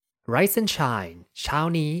Rise and Shine เช้า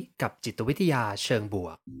นี้กับจิตวิทยาเชิงบว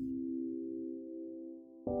ก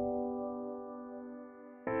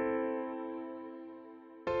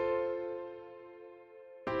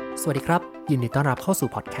สวัสดีครับยินดีต้อนรับเข้าสู่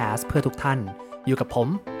พอดแคสต์เพื่อทุกท่านอยู่กับผม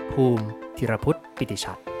ภูมิธีรพุทธปิติ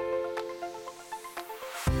ชัด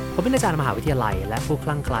ผมเป็นอาจารย์มหาวิทยาลัยและผู้ค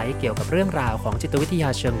ลั่งไคล้เกี่ยวกับเรื่องราวของจิตวิทยา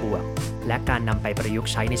เชิงบวกและการนำไปประยุก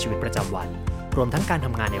ต์ใช้ในชีวิตประจำวันรวมทั้งการท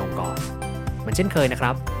ำงานในองค์กรเหมือนเช่นเคยนะค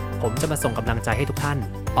รับผมจะมาส่งกำลังใจให้ทุกท่าน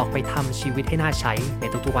ออกไปทำชีวิตให้น่าใช้ใน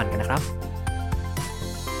ทุกๆวันกันนะครับ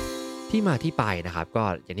ที่มาที่ไปนะครับก็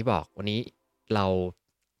อย่างที่บอกวันนี้เรา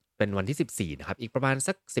เป็นวันที่14นะครับอีกประมาณ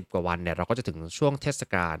สัก10กว่าวันเนี่ยเราก็จะถึงช่วงเทศ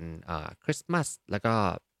กาลคริสต์มาสแล้วก็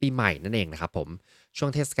ปีใหม่นั่นเองนะครับผมช่วง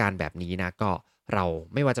เทศกาลแบบนี้นะก็เรา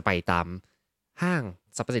ไม่ว่าจะไปตามห้าง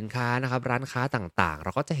สรรพสินค้านะครับร้านค้าต่างๆเร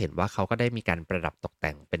าก็จะเห็นว่าเขาก็ได้มีการประดับตกแ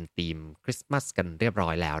ต่งเป็นธีมคริสต์มาสกันเรียบร้อ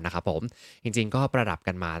ยแล้วนะครับผมจริงๆก็ประดับ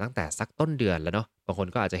กันมาตั้งแต่สักต้นเดือนแล้วเนาะบางคน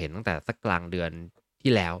ก็อาจจะเห็นตั้งแต่สักกลางเดือน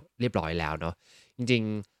ที่แล้วเรียบร้อยแล้วเนาะจริง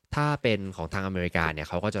ๆ ถ้าเป็นของทางอเมริกาเนี่ย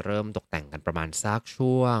เขาก็จะเริ่มตกแต่งกันประมาณสัก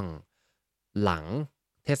ช่วงหลัง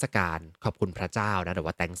เทศกาลขอบคุณพระเจ้านะหรือ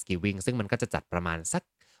ว่า Thanksgiving ซึ่งมันก็จะจัดประมาณสัก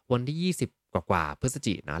วันที่20กว่าพฤศ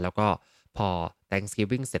จิกายนนะแล้วก็พอ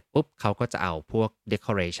Thanksgiving เสร็จปุ๊บเขาก็จะเอาพวก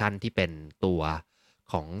decoration ที่เป็นตัว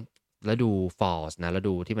ของฤดู Fall นะฤ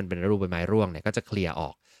ดูที่มันเป็นฤดูใบไม้ร่วงเนี่ยก็จะเคลียร์ออ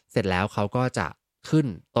กเสร็จแล้วเขาก็จะขึ้น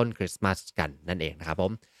ต้นคริสต์มาสกันนั่นเองนะครับผ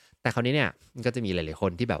มแต่คราวนี้เนี่ยมันก็จะมีหลายๆค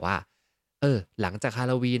นที่แบบว่า หลังจากฮา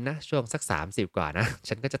โลวีนนะช่วงสัก30กว่านะ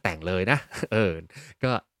ฉันก็จะแต่งเลยนะเออ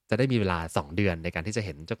ก็จะได้มีเวลา2เดือนในการที่จะเ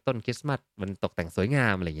ห็นเจ้าต้นคริสต์มาสมันตกแต่งสวยงา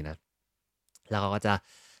มอะไรอย่างงี้นะแล้วเขาก็จะ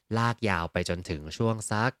ลากยาวไปจนถึงช่วง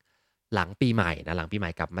สักหลังปีใหม่นะหลังปีใหม่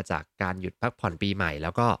กลับมาจากการหยุดพักผ่อนปีใหม่แล้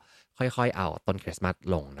วก็ค่อยๆเอาต้นคริสต์มาส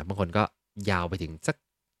ลงนะบางคนก็ยาวไปถึงสัก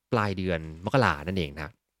ปลายเดือนมกรานั่นเองนะ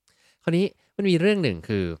คราวนี้มันมีเรื่องหนึ่ง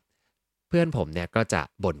คือเพื่อนผมเนี่ยก็จะ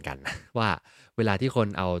บ่นกันว่า เวลาที่คน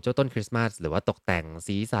เอาเจ้าต้นคริสต์มาสหรือว่าตกแต่ง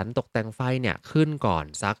สีสันตกแต่งไฟเนี่ยขึ้นก่อน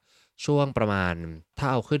สักช่วงประมาณถ้า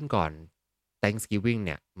เอาขึ้นก่อน Thanksgiving เ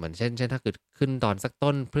นี่ยเหมือนเช่นถ้าเกิดขึ้นตอนสัก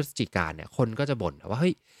ต้นพฤศจิกายนเนี่ยคนก็จะบ่นว่าเ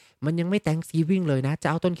ฮ้ยมันยังไม่ Thanksgiving เลยนะจะ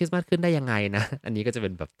เอาต้นคริสต์มาสขึ้นได้ยังไงนะอันนี้ก็จะเป็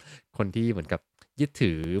นแบบคนที่เหมือนกับยึด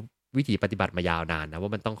ถือวิถีปฏิบัติมายาวนานนะว่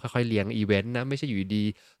ามันต้องค่อยๆเลี้ยงอีเวนต์นะไม่ใช่อยู่ดี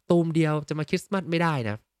ๆตูมเดียวจะมาคริสต์มาสไม่ได้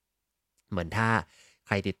นะเหมือนถ้า ใ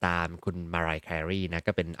ครติดตามคุณมารายแครีนะ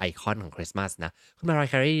ก็เป็นไอคอนของคริสต์มาสนะคุณมาราย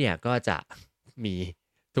แครีเนี่ยก็จะมี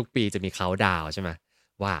ทุกปีจะมีเคาน์ดาวน์ใช่ไหม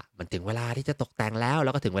ว่ามันถึงเวลาที่จะตกแต่งแล้ว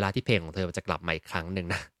ก็ถึงเวลาที่เพลงของเธอจะกลับมาอีกครั้งหนึ่ง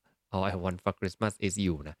นะ All I Want for Christmas is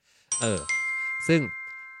You นะเออซึ่ง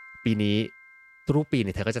ปีนี้ทุกปีเ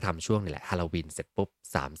นี่ยเธอก็จะทำช่วงนี่แหละฮาโลวีนเสร็จปุ๊บ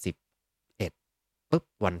31ปุ๊บ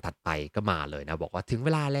วันถัดไปก็มาเลยนะบอกว่าถึงเว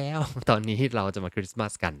ลาแล้วตอนนี้เราจะมาคริสต์มา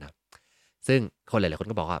สกันนะซึ่งคนหลายๆคน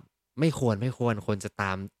ก็บอกว่า ไม่ควรจะต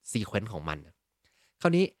ามซีเควนซ์ของมันครา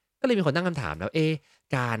วนี้ก็เลยมีคนตั้งคำถามแล้ว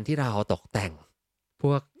การที่เราตกแต่งพ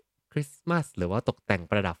วกคริสต์มาสหรือว่าตกแต่ง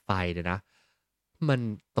ประดับไฟเนี่ยนะมัน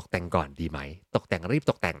ตกแต่งก่อนดีไหมตกแต่งรีบ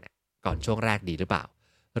ตกแต่งเนี่ยก่อนช่วงแรกดีหรือเปล่า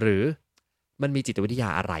หรือมันมีจิตวิทยา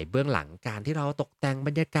อะไรเบื้องหลังการที่เราตกแต่งบ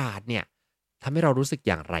รรยากาศเนี่ยทำให้เรารู้สึก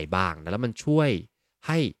อย่างไรบ้างนะแล้วมันช่วยใ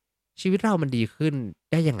ห้ชีวิตเรามันดีขึ้น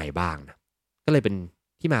ได้ยังไงบ้างนะก็เลยเป็น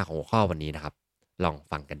ที่มาของหัวข้อวันนี้นะครับ ลอง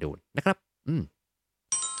ฟังกันดูนะครับอืม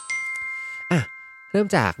อ่ะเริ่ม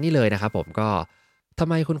จากนี่เลยนะครับผมก็ทำ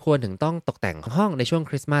ไมคุณควรถึงต้องตกแต่งห้องในช่วง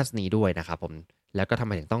คริสต์มาสนี้ด้วยนะครับผมแล้วก็ทำไ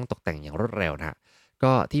มถึงต้องตกแต่งอย่างรวดเร็วนะฮะ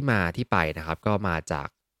ก็ที่มาที่ไปนะครับก็มาจาก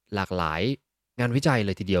หลากหลายงานวิจัยเ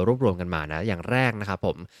ลยทีเดียวรวบรวมกันมานะอย่างแรกนะครับผ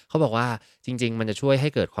มเขาบอกว่าจริงๆมันจะช่วยให้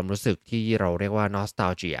เกิดความรู้สึกที่เราเรียกว่า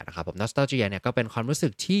nostalgia นะครับผม nostalgia เนี่ยก็เป็นความรู้สึ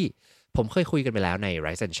กที่ผมเคยคุยกันไปแล้วใน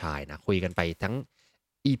Rise and Shine นะคุยกันไปทั้ง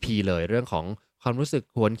EP เลยเรื่องของความรู้สึก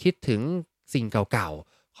หวนคิดถึงสิ่งเก่า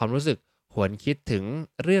ๆความรู้สึกหวนคิดถึง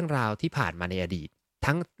เรื่องราวที่ผ่านมาในอดีต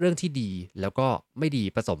ทั้งเรื่องที่ดีแล้วก็ไม่ดี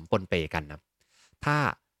ผสมปนเปกันนะถ้า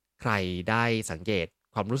ใครได้สังเกต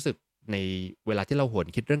ความรู้สึกในเวลาที่เราหวน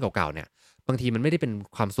คิดเรื่องเก่าๆเนี่ยบางทีมันไม่ได้เป็น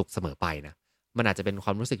ความสุขเสมอไปนะมันอาจจะเป็นคว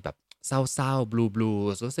ามรู้สึกแบบเศร้าๆบลู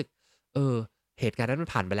รู้สึกเออเหตุการณ์นั้นมัน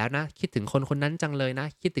ผ่านไปแล้วนะคิดถึงคนคนนั้นจังเลยนะ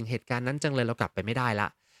คิดถึงเหตุการณ์นั้นจังเลยเรากลับไปไม่ได้ละ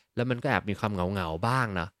แล้วมันก็แอบมีความเหงาๆบ้าง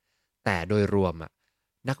นะแต่โดยรวมอะ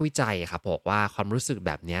นักวิจัยครับบอกว่าความรู้สึกแ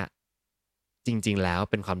บบเนี้ยจริงๆแล้ว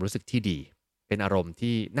เป็นความรู้สึกที่ดีเป็นอารมณ์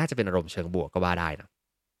ที่น่าจะเป็นอารมณ์เชิงบวกก็ว่าได้นะ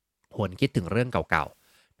หวนคิดถึงเรื่องเก่า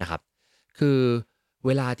ๆนะครับคือเ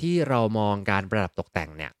วลาที่เรามองการประดับตกแต่ง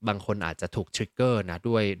เนี่ยบางคนอาจจะถูกทริกเกอร์นะ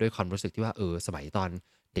ด้วยความรู้สึกที่ว่าสมัยตอน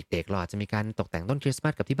เด็กๆเราอาจจะมีการตกแต่งต้นคริสต์มา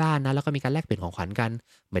สกับที่บ้านนะแล้วก็มีการแลกเปลี่ยนของขวัญกัน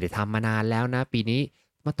ไม่ได้ทำมานานแล้วนะปีนี้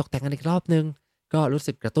มาตกแต่งกันอีกรอบนึง ก็รู้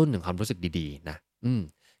สึกกระตุ้นถึงความรู้สึกดีๆนะ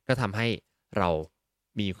ก็ทำให้เรา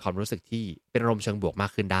มีความรู้สึกที่เป็นอารมณ์เชิงบวกมา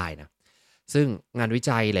กขึ้นได้นะซึ่งงานวิ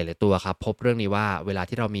จัยหลายๆตัวครับพบเรื่องนี้ว่าเวลา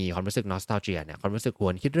ที่เรามีความรู้สึก nostalgia เนี่ยความรู้สึกห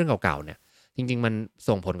วนคิดเรื่องเก่าๆเนี่ยจริงๆมัน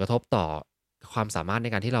ส่งผลกระทบต่อความสามารถใน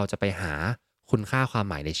การที่เราจะไปหาคุณค่าความ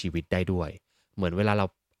หมายในชีวิตได้ด้วยเหมือนเวลาเรา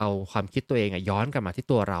เอาความคิดตัวเองย้อนกลับมาที่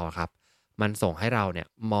ตัวเราอะครับมันส่งให้เราเนี่ย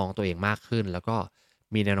มองตัวเองมากขึ้นแล้วก็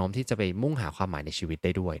มีแนวโน้มที่จะไปมุ่งหาความหมายในชีวิตไ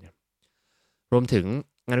ด้ด้วยนะ รวมถึง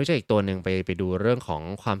งานวิจัยอีกตัวหนึ่งไปดูเรื่องของ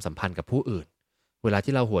ความสัมพันธ์กับผู้อื่นเวลา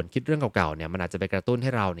ที่เราหวนคิดเรื่องเก่าๆเนี่ยมันอาจจะไปกระตุ้นให้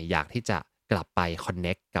เราเนี่ยอยากที่จะกลับไปคอนเ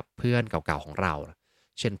น็กกับเพื่อนเก่าๆของเรา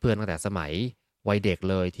เช่นเพื่อนตั้งแต่สมัยวัยเด็ก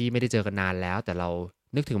เลยที่ไม่ได้เจอกันนานแล้วแต่เรา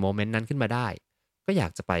นึกถึงโมเมนต์นั้นขึ้นมาได้ก็อยา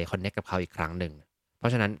กจะไปคอนเน็กกับเขาอีกครั้งหนึ่งเพรา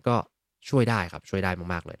ะฉะนั้นก็ช่วยได้ครับช่วยได้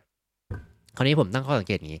มากๆเลยคราวนี้ผมตั้งข้อสังเ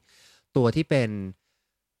กตอย่างนี้ตัวที่เป็น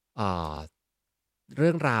เอ่อ เ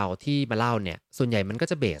รื่องราวที่มาเล่าเนี่ยส่วนใหญ่มันก็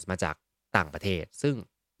จะเบสมาจากต่างประเทศซึ่ง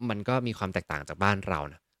มันก็มีความแตกต่างจากบ้านเรา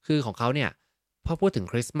นะคือของเขาเนี่ยพอพูดถึง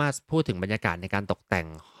คริสต์มาสพูดถึงบรรยากาศในการตกแต่ง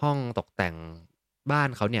ห้องตกแต่งบ้าน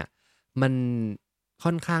เขาเนี่ยมันค่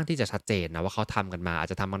อนข้างที่จะชัดเจนนะว่าเขาทำกันมาอาจ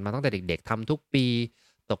จะทำกันมาตั้งแต่เด็กๆทำทุกปี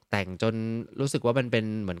ตกแต่งจนรู้สึกว่ามันเป็น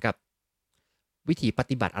เหมือนกับวิถีป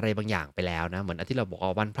ฏิบัติอะไรบางอย่างไปแล้วนะเหมือนที่เราบอกว่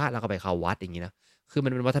าวันพระเราก็ไปเข้าวัดอย่างนี้นะคือมั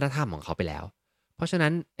นเป็นวัฒนธรรมของเขาไปแล้ว เพราะฉะนั้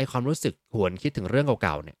นไอความรู้สึกหวนคิดถึงเรื่องเ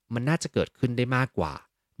ก่าๆเนี่ยมันน่าจะเกิดขึ้นได้มากกว่า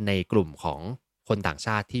ในกลุ่มของคนต่างช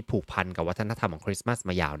าติที่ผูกพันกับวัฒนธรรมของคริสต์มาส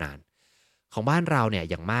มายาวนานของบ้านเราเนี่ย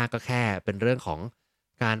อย่างมากก็แค่เป็นเรื่องของ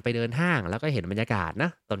การไปเดินห้างแล้วก็เห็นบรรยากาศน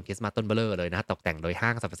ะต้นคริสต์มาสต้นเบลอเลยนะตกแต่งโดยห้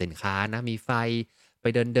างสรรพสินค้านะมีไฟไป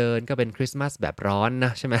เดินก็เป็นคริสต์มาสแบบร้อนน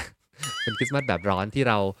ะใช่ไหมเป็นคริสต์มาสแบบร้อนที่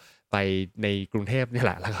เราไปในกรุงเทพเนี่ยแ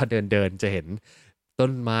หละแล้วก็เดินจะเห็นต้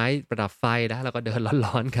นไม้ประดับไฟนะแล้วก็เดิน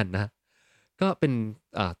ร้อนๆกันนะ ก็เป็น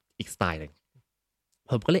อีกสไตล์หนึ่ง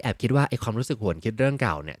ผมก็เลยแอบคิดว่าไอ้ความรู้สึกหวนคิดเรื่องเ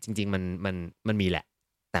ก่าเนี่ยจริงๆมันมีแหละ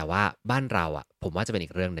แต่ว่าบ้านเราอะผมว่าจะเป็นอี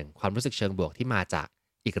กเรื่องหนึ่งความรู้สึกเชิงบวกที่มาจาก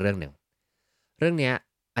อีกเรื่องหนึ่งเรื่องเนี้ย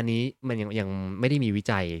อันนี้มันยังไม่ได้มีวิ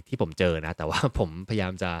จัยที่ผมเจอนะแต่ว่าผมพยายา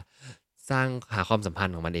มจะสร้างหาความสัมพัน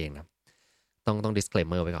ธ์ของมันเองนะต้อง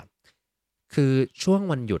disclaimer ไว้ก่อน คือช่วง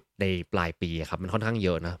วันหยุดในปลายปีอะครับมันค่อนข้างเย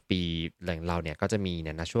อะนะปีอย่างเราเนี่ยก็จะมีเ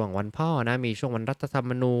นี่ยนะช่วงวันพ่อนะมีช่วงวันรัฐธรร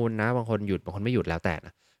มนูญนะบางคนหยุดบางคนไม่หยุดแล้วแต่น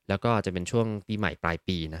ะแล้วก็จะเป็นช่วงปีใหม่ปลาย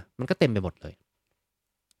ปีนะมันก็เต็มไปหมดเลย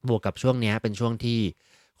บวกกับช่วงเนี้ยเป็นช่วงที่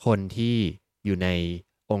คนที่อยู่ใน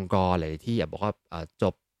องค์กรหลายๆที่บอกว่าจ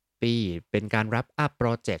บปีเป็นการ wrap up โปร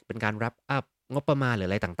เจกต์เป็นการ wrap up งบประมาณหรือ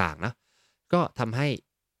อะไรต่างๆนะก็ทำให้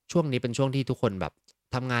ช่วงนี้เป็นช่วงที่ทุกคนแบบ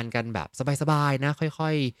ทำงานกันแบบสบายๆนะค่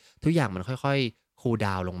อยๆ ทุกอย่างมันค่อยๆคูลด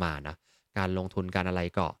าวน์ลงมานะการลงทุนการอะไร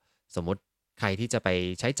ก็สมมุติใครที่จะไป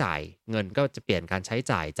ใช้จ่ายเงินก็จะเปลี่ยนการใช้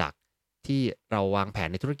จ่ายจากที่เราวางแผน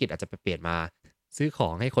ในธุรกิจอาจจะไปเปลี่ยนมาซื้อขอ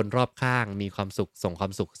งให้คนรอบข้างมีความสุขส่งควา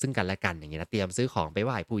มสุขซึ่งกันและกันอย่างเงี้ยนะเตรียมซื้อของไปไห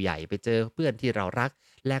ว้ผู้ใหญ่ไปเจอเพื่อนที่เรารัก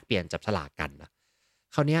แลกเปลี่ยนจับฉลากกันนะ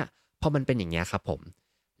คราวเนี้ยพอมันเป็นอย่างเงี้ยครับผม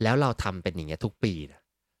แล้วเราทำเป็นอย่างเงี้ยทุกปีนะ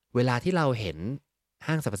เวลาที่เราเห็น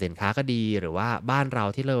ห้างสรรพสินค้าก็ดีหรือว่าบ้านเรา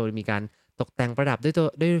ที่เรามีการ ตกแต่งประดับ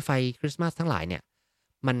ด้วยไฟคริสต์มาสทั้งหลายเนี่ย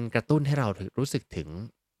มันกระตุ้นให้เรารู้สึกถึง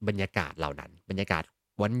บรรยากาศเหล่านั้นบรรยากาศ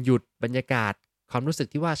วันหยุดบรรยากาศความรู้สึก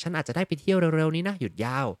ที่ว่าฉันอาจจะได้ไปเที่ยวเร็วๆนี้นะหยุดย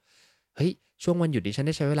าวเฮ้ยช่วงวันหยุดนี้ฉันไ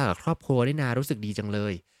ด้ใช้เวลากับครอบครัวนี่นารู้สึกดีจังเล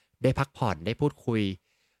ยได้พักผ่อนได้พูดคุย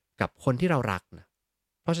กับคนที่เรารักนะ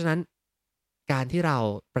เพราะฉะนั้นการที่เรา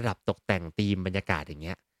ประดับตกแต่งธีมบรรยากาศอย่างเ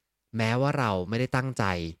งี้ยแม้ว่าเราไม่ได้ตั้งใจ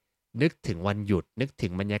นึกถึงวันหยุดนึกถึ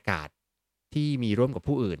งบรรยากาศที่มีร่วมกับ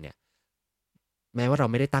ผู้อื่นเนี่ย แม้ว่าเรา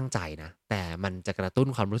ไม่ได้ตั้งใจนะแต่มันจะกระตุ้น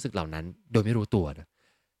ความรู้สึกเหล่านั้นโดยไม่รู้ตัวนะ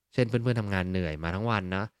เช่นเพื่อนๆทำงานเหนื่อยมาทั้งวัน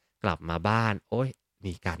นะกลับมาบ้านโอ๊ย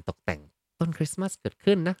มีการตกแต่งต้นคริสต์มาสเกิด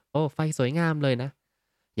ขึ้นนะโอ้ไฟสวยงามเลยนะ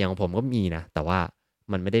อย่างของผมก็มีนะแต่ว่า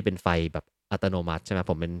มันไม่ได้เป็นไฟแบบอัตโนมัติใช่ไหม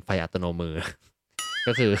ผมเป็นไฟอัตโนมือ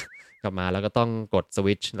ก็คือกลับมาแล้วก็ต้องกดส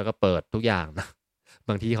วิตช์แล้วก็เปิดทุกอย่างนะ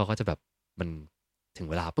บางทีเขาก็จะแบบมันถึง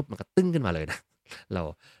เวลาปุ๊บมันก็ตึ้งขึ้นมาเลยนะเรา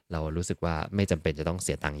เรารู้สึกว่าไม่จำเป็นจะต้องเ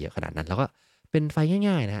สียตังค์เยอะขนาดนั้นแล้วก็ เป็นไฟ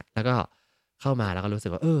ง่ายๆนะแล้วก็เข้ามาแล้วก็รู้สึ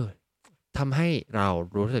กว่าทำให้เรา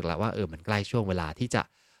รู้สึกแล้วว่ามันใกล้ช่วงเวลาที่จะ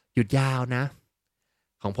หยุดยาวนะ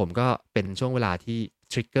ของผมก็เป็นช่วงเวลาที่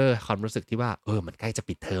ทริกเกอร์ความรู้สึกที่ว่ามันใกล้จะ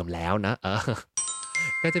ปิดเทอมแล้วนะ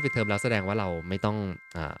ใกล้จะปิดเทอมแล้วแสดงว่าเราไม่ต้อง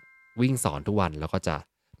วิ่งสอนทุกวันแล้วก็จะ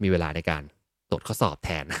มีเวลาในการตรวจข้อสอบแท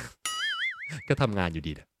นก็ทำงานอยู่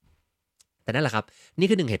ดีนะแต่นั่นแหละครับนี่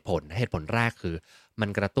คือหนึ่งเหตุผลแรกคือมัน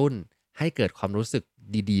กระตุ้นให้เกิดความรู้สึก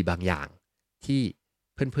ดีๆบางอย่าง ที่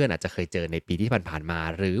เพื่อนๆอาจจะเคยเจอในปีที่ผ่านๆมา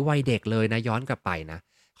หรือวัยเด็กเลยนะย้อนกลับไปนะ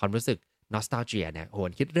ความรู้สึก nostalgia เนี่ยหว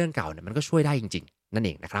นคิดเรื่องเก่าเนี่ยมันก็ช่วยได้จริงๆนั่นเอ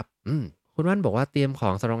งนะครับคุณว่านบอกว่าเตรียมขอ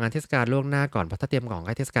งสำหรับงานเทศกาลล่วงหน้าก่อนเพราะถ้าเตรียมของใก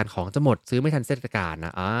ล้เทศกาลของจะหมดซื้อไม่ทันเทศกาลน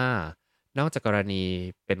ะนอกจากกรณี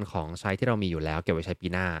เป็นของใช้ที่เรามีอยู่แล้วเก็บไว้ใช้ปี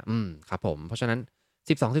หน้าครับผมเพราะฉะนั้น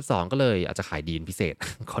 12.12ก็เลยอาจจะขายดีเป็นพิเศษ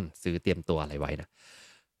คนซื้อเตรียมตัวอะไรไว้นะ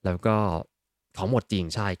แล้วก็ของหมดจริง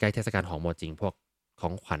ใช่ใกล้เทศกาลของหมดจริงพวกขอ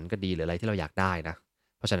งขวัญก็ดีหรืออะไรที่เราอยากได้นะ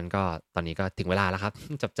เพราะฉะนั้นก็ตอนนี้ก็ถึงเวลาแล้วครับ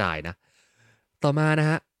จับจ่ายนะต่อมานะ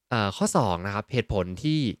ฮะข้อ2นะครับเหตุผล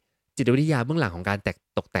ที่จิตวิทยาเบื้องหลังของการ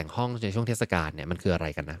ตกแต่งห้องในช่วงเทศกาลเนี่ยมันคืออะไร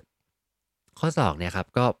กันนะข้อ2เนี่ยครับ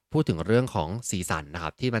ก็พูดถึงเรื่องของสีสันนะค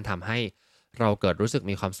รับที่มันทำให้เราเกิดรู้สึก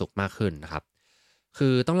มีความสุขมากขึ้นนะครับคื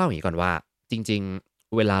อต้องเล่าอย่างนี้ก่อนว่าจริง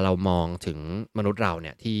ๆเวลาเรามองถึงมนุษย์เราเ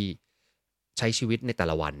นี่ยที่ใช้ชีวิตในแต่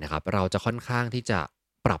ละวันนะครับเราจะค่อนข้างที่จะ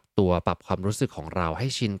ปรับตัวปรับความรู้สึกของเราให้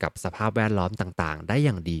ชินกับสภาพแวดล้อมต่างๆได้อ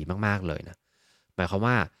ย่างดีมากๆเลยนะหมายความ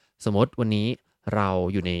ว่าสมมติวันนี้เรา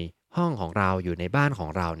อยู่ในห้องของเราอยู่ในบ้านของ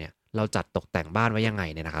เราเนี่ยเราจัดตกแต่งบ้านไว้ยังไง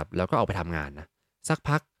เนี่ยนะครับแล้วก็ออกไปทำงานนะสัก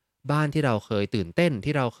พักบ้านที่เราเคยตื่นเต้น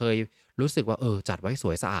ที่เราเคยรู้สึกว่าจัดไว้ส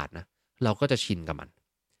วยสะอาดนะเราก็จะชินกับมัน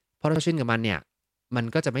พอเราชินกับมันเนี่ยมัน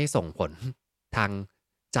ก็จะไม่ส่งผลทาง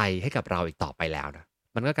ใจให้กับเราอีกต่อไปแล้วนะ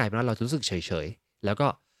มันก็กลายเป็นว่าเรารู้สึกเฉยๆแล้วก็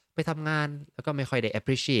ไปทำงานแล้วก็ไม่ค่อยได้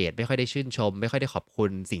appreciate ไม่ค่อยได้ชื่นชมไม่ค่อยได้ขอบคุ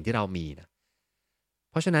ณสิ่งที่เรามีนะ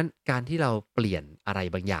เพราะฉะนั้นการที่เราเปลี่ยนอะไร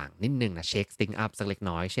บางอย่างนิดหนึ่งนะเช็ค thing up สักเล็ก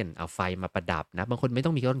น้อยเช่นเอาไฟมาประดับนะบางคนไม่ต้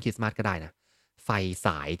องมีต้นคริสต์มาสก็ได้นะไฟส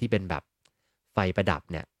ายที่เป็นแบบไฟประดับ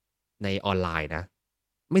เนี่ยในออนไลน์นะ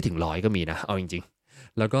ไม่ถึง100ก็มีนะเอาจริง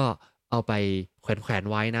ๆแล้วก็เอาไปแขวน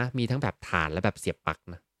ไว้นะมีทั้งแบบถ่านและแบบเสียบปลั๊ก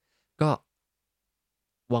นะก็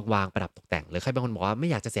วางประดับตกแต่งหรือใครบางคนบอกว่าไม่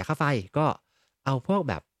อยากจะเสียค่าไฟก็เอาพวก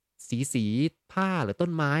แบบสีผ้าหรือต้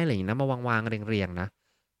นไม้อะไรอย่างนี้นะมาวางเรียงๆนะ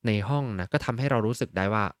ในห้องนะก็ทำให้เรารู้สึกได้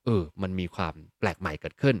ว่ามันมีความแปลกใหม่เกิ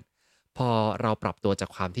ดขึ้นพอเราปรับตัวจาก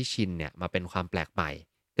ความที่ชินเนี่ยมาเป็นความแปลกใหม่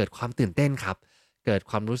เกิดความตื่นเต้นครับเกิด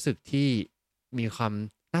ความรู้สึกที่มีความ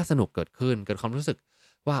น่าสนุกเกิดขึ้นเกิดความรู้สึก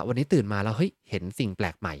ว่าวันนี้ตื่นมาแล้วเฮ้ยเห็นสิ่งแปล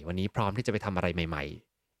กใหม่วันนี้พร้อมที่จะไปทำอะไรใหม่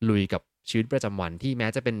ๆลุยกับชีวิตประจำวันที่แม้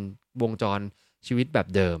จะเป็นวงจรชีวิตแบบ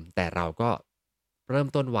เดิมแต่เราก็เริ่ม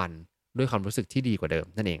ต้นวันด้วยความรู้สึกที่ดีกว่าเดิม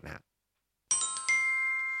นั่นเองนะ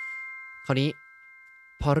คราวนี้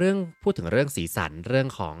พอพูดถึงเรื่องสีสันเรื่อง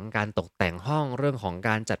ของการตกแต่งห้องเรื่องของก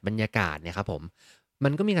ารจัดบรรยากาศเนี่ยครับผมมั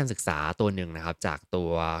นก็มีการศึกษาตัวหนึ่งนะครับจากตั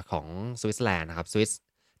วของสวิตเซอร์แลนด์นะครับ Swiss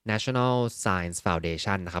National Science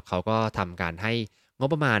Foundation นะครับเขาก็ทำการให้งบ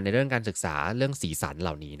ประมาณในเรื่องการศึกษาเรื่องสีสันเห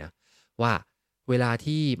ล่านี้นะว่าเวลา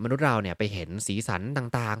ที่มนุษย์เราเนี่ยไปเห็นสีสัน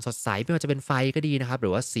ต่างๆสดใสไม่ว่าจะเป็นไฟก็ดีนะครับหรื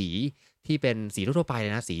อว่าสีที่เป็นสีทั่วๆไปเล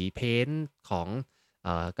ยนะสีเพ้นท์ของ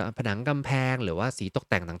ผนังกำแพงหรือว่าสีตก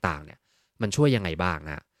แต่งต่างๆเนี่ย มันช่วยยังไงบ้างน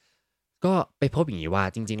ะก็ไปพบอย่างนี้ว่า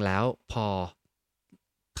จริงๆแล้วพอ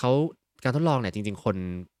เขาการทดลองเนี่ยจริง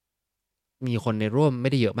ๆมีคนในร่วมไม่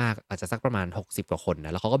ได้เยอะมากอาจจะสักประมาณ60กว่าคนน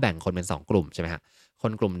ะแล้วเขาก็แบ่งคนเป็น2กลุ่มใช่ไหมฮะค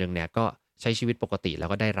นกลุ่มหนึ่งเนี่ยก็ใช้ชีวิตปกติแล้ว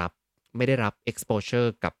ก็ไม่ได้รับ exposure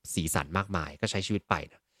กับสีสันมากมายก็ใช้ชีวิตไป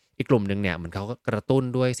นะอีกกลุ่มหนึ่งเนี่ยเหมือนเขาก็กระตุ้น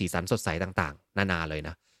ด้วยสีสันสดใสต่างๆนานาเลยน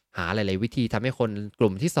ะหาหลายๆวิธีทำให้คนก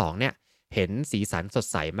ลุ่มที่2เนี่ยเห็นสีสันสด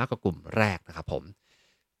ใสมากกว่ากลุ่มแรกนะครับผม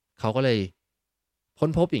เขาก็เลยค้น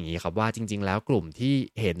พบอย่างนี้ครับว่าจริงๆแล้วกลุ่มที่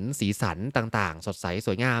เห็นสีสันต่างๆสดใสส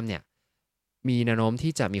วยงามเนี่ยมีแนวโน้ม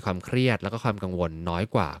ที่จะมีความเครียดแล้วก็ความกังวลน้อย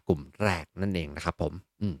กว่ากลุ่มแรกนั่นเองนะครับผม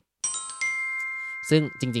ซึ่ง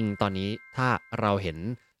จริงๆตอนนี้ถ้าเราเห็น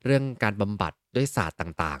เรื่องการบำบัดด้วยศาสตร์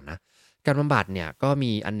ต่างๆนะการบำบัดเนี่ยก็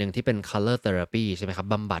มีอันนึงที่เป็น color therapy ใช่ไหมครับ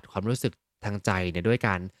บำบัดความรู้สึกทางใจเนี่ยด้วยก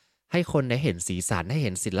ารให้คนได้เห็นสีสันให้เ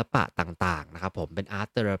ห็นศิลปะต่างๆนะครับผมเป็น art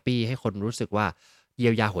therapy ให้คนรู้สึกว่า เยี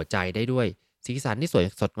ยวยาหัวใจได้ด้วยสีสันที่สวย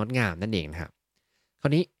สดงดงามนั่นเองนะครับครา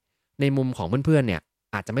วนี้ในมุมของเพื่อนๆเนี่ย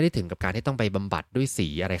อาจจะไม่ได้ถึงกับการที่ต้องไปบำบัดด้วยสี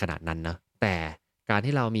อะไรขนาดนั้นนะแต่การ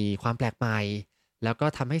ที่เรามีความแปลกใหม่แล้วก็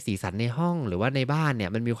ทำให้สีสันในห้องหรือว่าในบ้านเนี่ย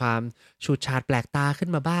มันมีความฉูดฉาดแปลกตาขึ้น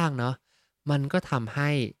มาบ้างเนาะมันก็ทำให้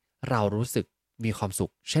เรารู้สึกมีความสุ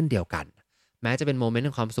ขเช่นเดียวกันแม้จะเป็นโมเมนต์ข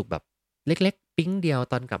องความสุขแบบเล็กๆปิ๊งเดียว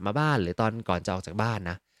ตอนกลับมาบ้านหรือตอนก่อนจะออกจากบ้าน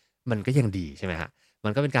นะมันก็ยังดีใช่ไหมฮะ มั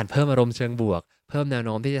นก็เป็นการเพิ่มอารมณ์เชิงบวกเพิ่มแนวโ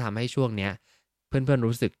น้มที่จะทำให้ช่วงเนี้ยเพื่อนๆ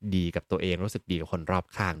รู้สึกดีกับตัวเองรู้สึกดีกับคนรอบ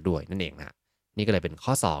ข้างด้วยนั่นเองนะนี่ก็เลยเป็นข้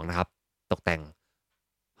อ2นะครับตกแต่ง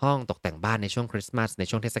ห้องตกแต่งบ้านในช่วงคริสต์มาสใน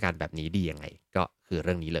ช่วงเทศกาลแบบนี้ดียังไงก็คือเ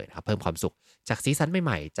รื่องนี้เลยนะครับเพิ่มความสุขจากสีสันใ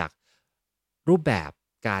หม่ๆจากรูปแบบ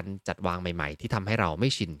การจัดวางใหม่ๆที่ทำให้เราไม่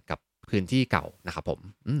ชินกับพื้นที่เก่านะครับผม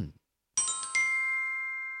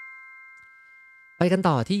ไปกัน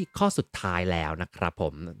ต่อที่ข้อสุดท้ายแล้วนะครับผ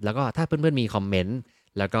มแล้วก็ถ้าเพื่อนๆมีคอมเมนต์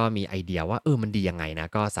แล้วก็มีไอเดียว่ามันดียังไงนะ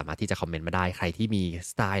ก็สามารถที่จะคอมเมนต์มาได้ใครที่มี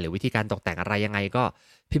สไตล์หรือวิธีการตกแต่งอะไรยังไงก็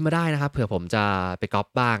พิมพ์มาได้นะครับเผื่อผมจะไปก๊อป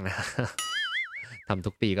บ้างนะทำ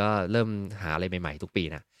ทุกปีก็เริ่มหาอะไรใหม่ๆทุกปี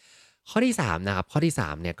นะข้อที่3นะครับข้อที่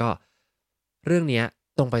3เนี่ยก็เรื่องเนี้ย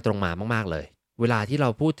ตรงไปตรงมามากๆเลยเวลาที่เรา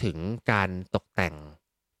พูดถึงการตกแต่ง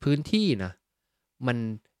พื้นที่นะมัน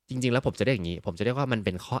จ จริงๆแล้วผมจะเรียกอย่างงี้ผมจะเรียกว่ามันเ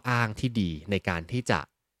ป็นข้ออ้างที่ดีในการที่จะ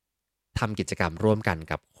ทำกิจกรรมร่วมกัน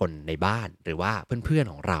กับคนในบ้านหรือว่าเพื่อน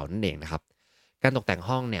ๆของเรานั่นเองนะครับการตกแต่ง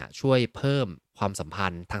ห้องเนี่ยช่วยเพิ่มความสัมพั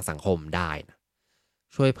นธ์ทางสังคมได้นะ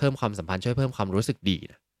ช่วยเพิ่มความสัมพันธ์ช่วยเพิ่มความรู้สึกดี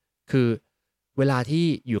นะคือเวลาที่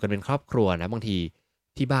อยู่กันเป็นครอบครัวนะบางที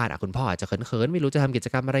ที่บ้านคุณพ่ออาจจะเขินๆไม่รู้จะทำกิจ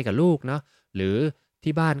กรรมอะไรกับลูกเนาะหรือ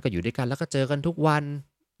ที่บ้านก็อยู่ด้วยกันแล้วก็เจอกันทุกวัน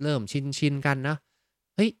เริ่มชินๆกันเนาะ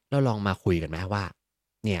เฮ้ยเราลองมาคุยกันไหมว่า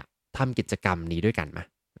เนี่ยทำกิจกรรมนี้ด้วยกันไหม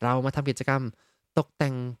เรามาทำกิจกรรมตกแต่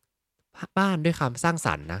งบ้านด้วยความสร้างส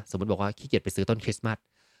รรค์นะสมมติบอกว่าขี้เกียจไปซื้อต้นคริสต์มาส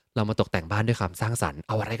เรามาตกแต่งบ้านด้วยความสร้างสรรค์เ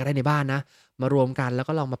อาอะไรก็ได้ในบ้านนะมารวมกันแล้ว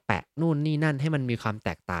ก็ลองมาแปะนู่นนี่นั่นให้มันมีความแต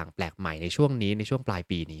กต่างแปลกใหม่ในช่วงนี้ในช่วงปลาย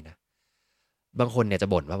ปีนี้นะบางคนเนี่ยจะ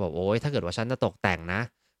บ่นว่าแบบโอ๊ยถ้าเกิดว่าฉันจะตกแต่งนะ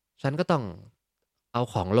ฉันก็ต้องเอา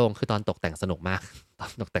ของลงคือตอนตกแต่งสนุกมากตอ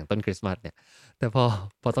นตกแต่งต้นคริสต์มาสเนี่ยแต่พ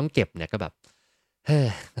อต้องเก็บเนี่ยก็แบบ เฮ้ย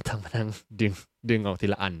ก็ต้องมานั่งดึงออกที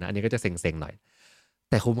ละอันนะอันนี้ก็จะเซ็งๆหน่อย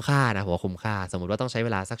แต่คุ้มค่านะผมว่าคุ้มค่าสมมุติว่าต้องใช้เว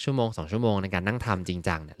ลาสักชั่วโมง2ชั่วโมงในการนั่งทำจริง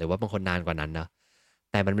จังเนี่ยหรือว่าบางคนนานกว่านั้นเนาะ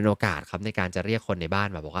แต่มันเป็นโอกาสครับในการจะเรียกคนในบ้าน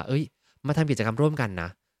มาบอกว่าเฮ้ยมาทำกิจกรรมร่วมกันนะ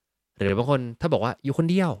หรือบางคนถ้าบอกว่าอยู่คน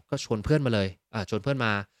เดียวก็ชวนเพื่อนมาเลยชวนเพื่อนม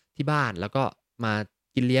าที่บ้านแล้วก็มา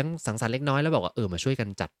กินเลี้ยงสังสรรค์เล็กน้อยแล้วบอกว่ามาช่วยกัน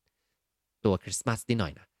จัดตัวคริสต์มาสนิดหน่อ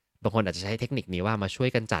ยนะบางคนอาจจะใช้เทคนิคนี้ว่ามาช่วย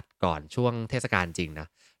กันจัดก่อนช่วงเทศกาลจริงนะ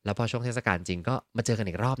แล้วพอช่วงเทศกาลจริงก็มาเจอกัน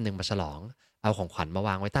อีกรอบหนึ่งมาฉลองเอาของขวัญมาว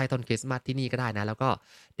างไว้ใต้ต้นคริสต์มาสที่นี่ก็ได้นะแล้วก็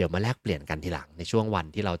เดี๋ยวมาแลกเปลี่ยนกันทีหลังในช่วงวัน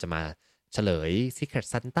ที่เราจะมาเฉลย Secret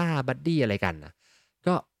Santa Buddy อะไรกันนะ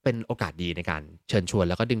ก็เป็นโอกาสดีในการเชิญชวน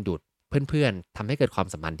แล้วก็ดึงดูดเพื่อนๆทำให้เกิดความ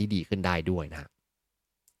สัมพันธ์ที่ดีขึ้นได้ด้วยนะ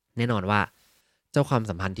แน่นอนว่าเจ้าความ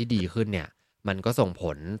สัมพันธ์ที่ดีขึ้นเนี่ยมันก็ส่งผ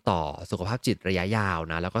ลต่อสุขภาพจิตระยะยาว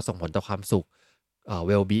นะแล้วก็ส่งผลต่อความสุข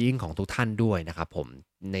well being ของทุกท่านด้วยนะครับผม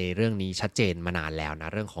ในเรื่องนี้ชัดเจนมานานแล้วนะ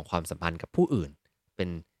เรื่องของความสัมพันธ์กับผู้อื่นเป็น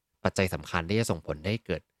ปัจจัยสำคัญที่จะส่งผลให้เ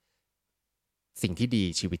กิดสิ่งที่ดี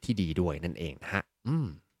ชีวิตที่ดีด้วยนั่นเองนะฮะ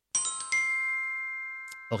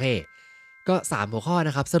โอเคก็3หัวข้อน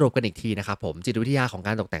ะครับสรุปกันอีกทีนะครับผมจิตวิทยาของก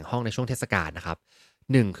ารตกแต่งห้องในช่วงเทศกาลนะครับ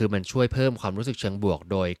1คือมันช่วยเพิ่มความรู้สึกเชิงบวก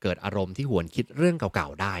โดยเกิดอารมณ์ที่หวนคิดเรื่องเก่า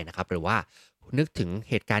ๆได้นะครับหรือว่านึกถึง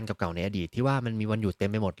เหตุการณ์เก่าๆในอดีตที่ว่ามันมีวันหยุดเต็ม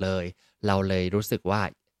ไปหมดเลยเราเลยรู้สึกว่า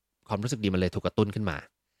ความรู้สึกดีมันเลยถูกกระตุ้นขึ้นมา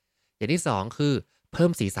อย่างที่2คือเพิ่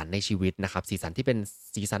มสีสันในชีวิตนะครับสีสันที่เป็น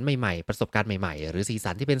สีสันใหม่ๆประสบการณ์ใหม่ๆหรือสี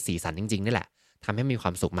สันที่เป็นสีสันจริงๆนี่แหละทำให้มีคว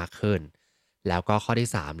ามสุขมากขึ้นแล้วก็ข้อที่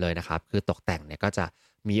3เลยนะครับคือตกแต่งเนี่ยก็จะ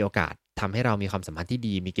มีโอกาสทำให้เรามีความสัมพันธ์ที่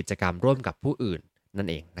ดีมีกิจกรรมร่วมกับผู้อื่นนั่น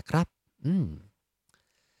เองนะครับ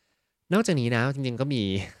นอกจากนี้นะจริงๆก็มี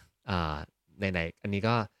อ่าไหนๆอันนี้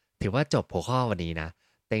ก็ถือว่าจบหัวข้อวันนี้นะ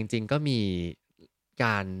แต่จริงๆก็มีก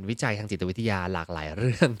ารวิจัยทางจิตวิทยาหลากหลายเ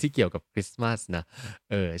รื่องที่เกี่ยวกับคริสต์มาสนะ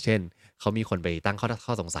เช่นเขามีคนไปตั้งข้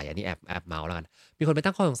อสงสัยอันนี้แอบเมาส์แล้วกันมีคนไป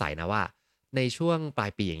ตั้งข้อสงสัยนะว่าในช่วงปลา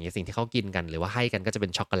ยปีอย่างเงี้ยสิ่งที่เขากินกันหรือว่าให้กันก็จะเป็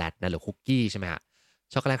นช็อกโกแลตนะหรือคุกกี้ใช่ไหมฮะ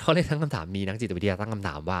ช็อกโกแลตเขาเลยตั้งคำถามมีนักจิตวิทยาตั้งคำถ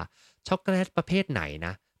ามว่าช็อกโกแลตประเภทไหนน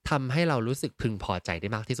ะทำให้เรารู้สึกพึงพอใจได้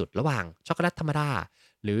มากที่สุดระหว่างช็อกโกแลตธรรมดา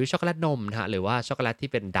หรือช็อกโกแลตนมนะฮะหรือว่าช็อกโกแลตที่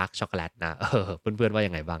เป็นดาร์กช็อกโกแลตนะเพื่อนๆว่า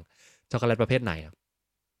ยังไงบ้างช็อกโกแลตประเภทไหน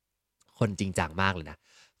คนจริงจังมากเลยนะ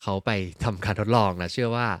เขาไปทำการทดลองนะเชื่อ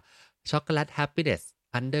ว่าช็อกโกแลต happiness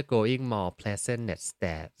undergoing more pleasantness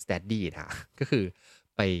study นะก็คือ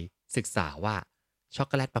ไปศึกษาว่าช็อกโ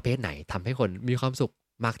กแลตประเภทไหนทำให้คนมีความสุข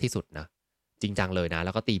มากที่สุดนะจริงจังเลยนะแ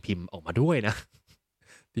ล้วก็ตีพิมพ์ออกมาด้วยนะ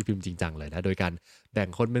ตีพิมพ์จริงจังเลยนะโดยการแบ่ง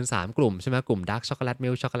คนเป็น3กลุ่มใช่ไหมกลุ่มดาร์กช็อกโกแลตมิ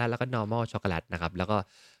ลช็อกโกแลตแล้วก็ normal ช็อกโกแลตนะครับแล้วก็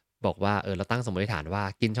บอกว่าเราตั้งสมมติฐานว่า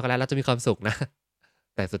กินช็อกโกแลตแล้วจะมีความสุขนะ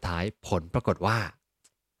แต่สุดท้ายผลปรากฏว่า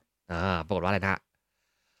ปรากฏว่าอะไรนะ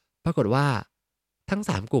ปรากฏว่าทั้ง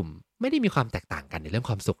3กลุ่มไม่ได้มีความแตกต่างกันในเรื่อง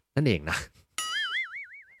ความสุขนั่นเองนะ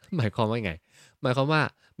หมายความว่าไงหมายความว่า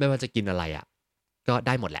ไม่ว่าจะกินอะไรก็ไ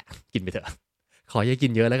ด้หมดแหละกินไปเถอะขออย่ากิ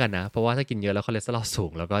นเยอะแล้วกันนะเพราะว่าถ้ากินเยอะแล้วคอเลสเตอรอลสู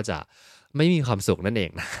งแล้วก็จะไม่มีความสุขนั่นเอง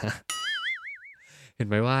นะเห็น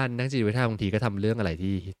ไหมว่านักจิตวิทยาบางทีก็ทำเรื่องอะไร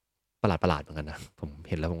ที่ประหลาดเหมือนกันนะผม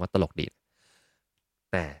เห็นแล้วผมก็ตลกดี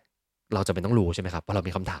แต่เราจะเป็นต้องรู้ใช่ไหมครับเพราะเรา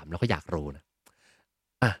มีคำถามแล้วก็อยากรู้นะ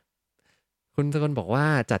คุณสกลบอกว่า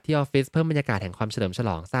จัดที่ออฟฟิศเพิ่มบรรยากาศแห่งความเฉลิมฉล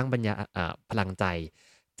องสร้างพลังใจ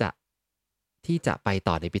จะที่จะไป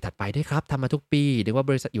ต่อในปีถัดไปด้วยครับทำมาทุกปีนึกว่า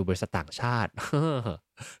บริษัทต่างชาติ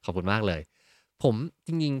ขอบคุณมากเลยผมจ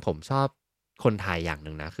ริงๆผมชอบคนไทยอย่างห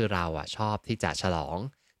นึ่งนะคือเราชอบที่จะฉลอง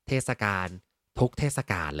เทศกาลทุกเทศ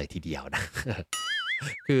กาลเลยทีเดียวนะ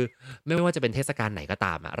คือไม่ว่าจะเป็นเทศกาลไหนก็ต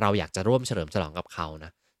ามเราอยากจะร่วมเฉลิมฉลองกับเขาน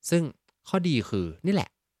ะซึ่งข้อดีคือนี่แหละ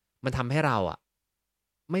มันทำให้เรา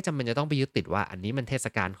ไม่จำเป็นจะต้องไปยึดติดว่าอันนี้มันเทศ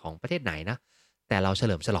กาลของประเทศไหนนะแต่เราเฉ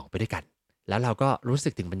ลิมฉลองไปด้วยกันแล้วเราก็รู้สึ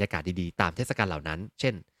กถึงบรรยากาศดีๆตามเทศกาลเหล่านั้นเช่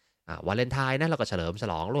นวาเลนไทน์นะเราก็เฉลิมฉ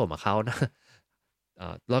ลองร่วมกับเขานะ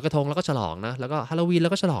ลอยกระทงเราก็ฉลองนะแล้วก็ฮาโลวีนเรา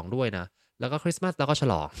ก็ฉลองด้วยนะแล้วก็คริสต์มาสเราก็ฉ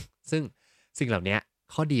ลองซึ่งสิ่งเหล่านี้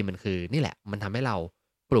ข้อดีมันคือนี่แหละมันทำให้เรา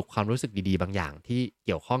ปลุกความรู้สึกดีๆบางอย่างที่เ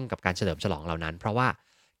กี่ยวข้องกับการเฉลิมฉลองเหล่านั้นเพราะว่า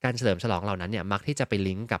การเฉลิมฉลองเหล่านั้นเนี่ยมักที่จะไป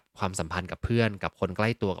ลิงก์กับความสัมพันธ์กับเพื่อนกับคนใกล้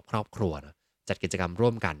ตัวกับครอบครัวนะจัดกิจกรรมร่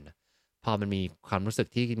วมกันนะพอมันมีความรู้สึก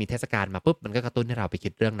ที่มีเทศกาลมาปุ๊บมันก็กระตุ้นให้เราไปคิ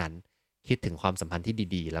ดเรื่องนั้นคิดถึงความสัมพันธ์ที่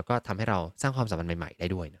ดีๆแล้วก็ทำให้เราสร้างความสัมพันธ์ใหม่ๆได้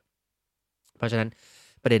ด้วยนะเพราะฉะนั้น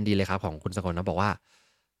ประเด็นดีเลยครับของคุณสกลนะบอกว่า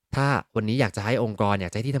ถ้าวันนี้อยากจะให้องค์กรอยา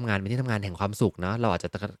กจะให้ที่ทำงานเป็นที่ทำงานแห่งความสุขนะเราอาจจะ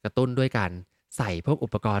กระตุ้นด้วยการใส่พวกอุ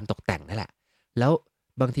ปกรณ์ตกแต่งนั่นแหละแล้ว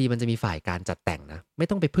บางทีมันจะมีฝ่ายการจัดแต่งนะไม่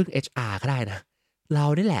ต้องไปพึ่ง HR ก็ได้นะเรา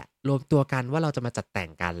นี่แหละรวมตัวกันว่าเราจะมาจัดแต่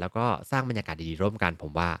งกันแล้วก็สร้างบรรยากาศดีๆร่วมกันผ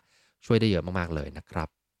มว่าช่วยได้เยอะมากๆเลยนะครับ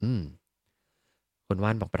คุณว่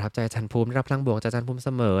านบอกประทับใจอาจารย์ภูมิได้รับพลังบวกจากอาจารย์ภูมิเส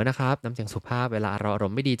มอนะครับน้ำเสียงสุภาพเวลาเราอาร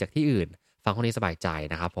มณ์ไม่ดีจากที่อื่นฟังคนนี้สบายใจ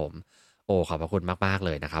นะครับผมโอ้ขอบพระคุณมากๆเ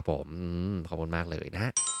ลยนะครับผมขอบคุณมากเลยนะฮ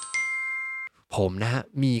ะผมนะฮะ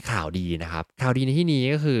มีข่าวดีนะครับข่าวดีในที่นี้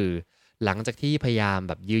ก็คือหลังจากที่พยายาม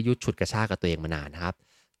แบบยื้อยุดฉุดกระชากกับตัวเองมานานนะครับ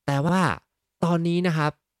แต่ว่าตอนนี้นะครั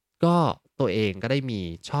บก็ตัวเองก็ได้มี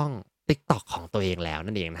ช่อง TikTok ของตัวเองแล้ว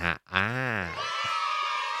นั่นเองนะฮะ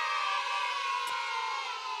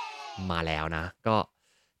มาแล้วนะก็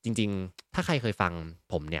จริงๆถ้าใครเคยฟัง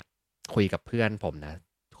ผมเนี่ยคุยกับเพื่อนผมนะ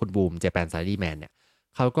คุณบูม Japan Salaryman เนี่ย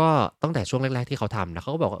เขาก็ตั้งแต่ช่วงแรกๆที่เขาทำนะเข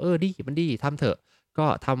าก็บอกว่าดีมันดีทำเถอะก็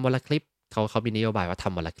ทำวันละคลิปเขามีนโยบายว่าท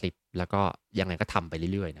ำวันละคลิปแล้วก็ยังไงก็ทำไป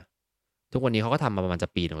เรื่อยๆนะทุกวันนี้เขาก็ทำมาประมาณจะ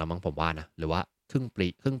ปีหนึ่งแล้วมั้งผมว่านะหรือว่าครึ่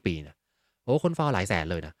งปีนะโอ้คนฟอลหลายแสน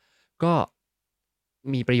เลยนะก็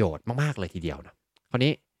มีประโยชน์มากๆเลยทีเดียวนะคราว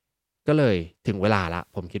นี้ก็เลยถึงเวลาละ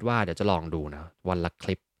ผมคิดว่าเดี๋ยวจะลองดูนะวันละค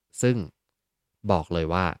ลิปซึ่งบอกเลย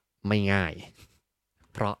ว่าไม่ง่าย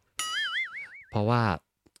เพราะว่า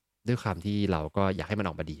ด้วยความที่เราก็อยากให้มันอ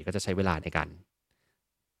อกมาดีก็จะใช้เวลาในการ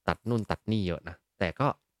ตัดนู่นตัดนี่เยอะนะแต่ก็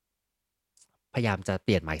พยายามจะเป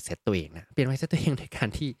ลี่ยน mindset ตัวเองนะเปลี่ยน mindset ตัวเองโดยการ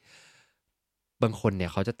ที่บางคนเนี่ย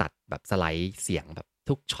เขาจะตัดแบบสไลด์เสียงแบบ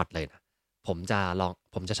ทุกช็อตเลยนะผม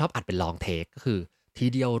จะชอบอัดเป็นลองเทคก็คือที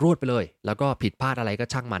เดียวรวดไปเลยแล้วก็ผิดพลาดอะไรก็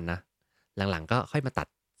ช่างมันนะหลังๆก็ค่อยมาตัด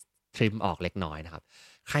ทริมออกเล็กน้อยนะครับ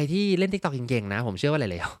ใครที่เล่น TikTok เก่งๆนะผมเชื่อว่าห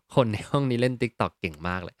ลายๆคนในห้องนี้เล่น TikTok เก่ง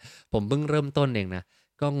มากเลยผมเพิ่งเริ่มต้นเองนะ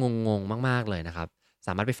ก็งงๆมากๆเลยนะครับส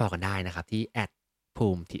ามารถไปฟอลกันได้นะครับที่ภู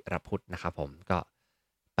มิธิรพุทธนะครับผมก็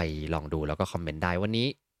ไปลองดูแล้วก็คอมเมนต์ได้วันนี้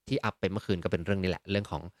ที่อัพไปเมื่อคืนก็เป็นเรื่องนี้แหละเรื่อง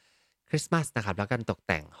ของคริสต์มาสนะครับแล้วการตก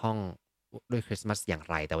แต่งห้องด้วยคริสต์มาสอย่าง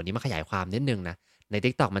ไรแต่วันนี้มาขยายความนิดนึงนะใน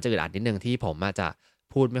TikTok มันจะอึดอัดนิดนึงที่ผมจะ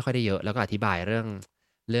พูดไม่ค่อยได้เยอะแล้วก็อธิบายเรื่อ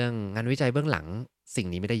งงานวิจัยเบื้องหลังสิ่ง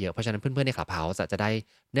นี้ไม่ได้เยอะเพราะฉะนั้นเพื่อนๆใน Clubhouse จะได้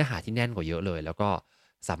เนื้อหาที่แน่นกว่าเยอะเลยแล้วก็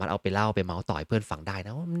สามารถเอาไปเล่าไปเมาส์ต่อให้เพื่อนฟังได้น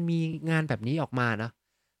ะว่ามันมีงานแบบนี้ออกมานะ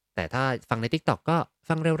แต่ถ้าฟังใน TikTok ก็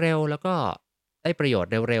ฟังเร็วๆแล้วก็ได้ประโยช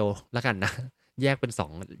น์เร็วๆแล้วกันนะแยกเป็น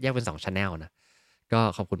2 channel นะก็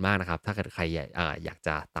ขอบคุณมากนะครับถ้าเกิดใครอยากจ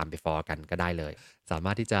ะตามไปฟอลกันก็ได้เลยสาม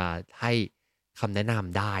ารถที่จะให้คำแนะน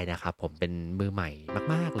ำได้นะครับผมเป็นมือใหม่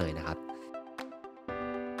มากๆเลยนะครับ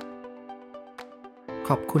ข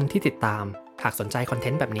อบคุณที่ติดตามหากสนใจคอนเท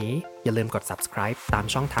นต์แบบนี้อย่าลืมกด subscribe ตาม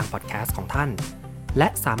ช่องทาง podcast ของท่านและ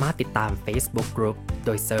สามารถติดตาม Facebook Group โด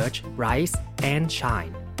ย search Rise and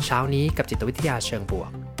Shine เช้านี้กับจิตวิทยาเชิงบว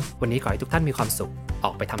กวันนี้ขอให้ทุกท่านมีความสุขอ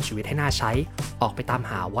อกไปทำชีวิตให้น่าใช้ออกไปตาม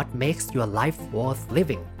หา what makes your life worth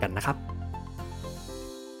living กันนะครับ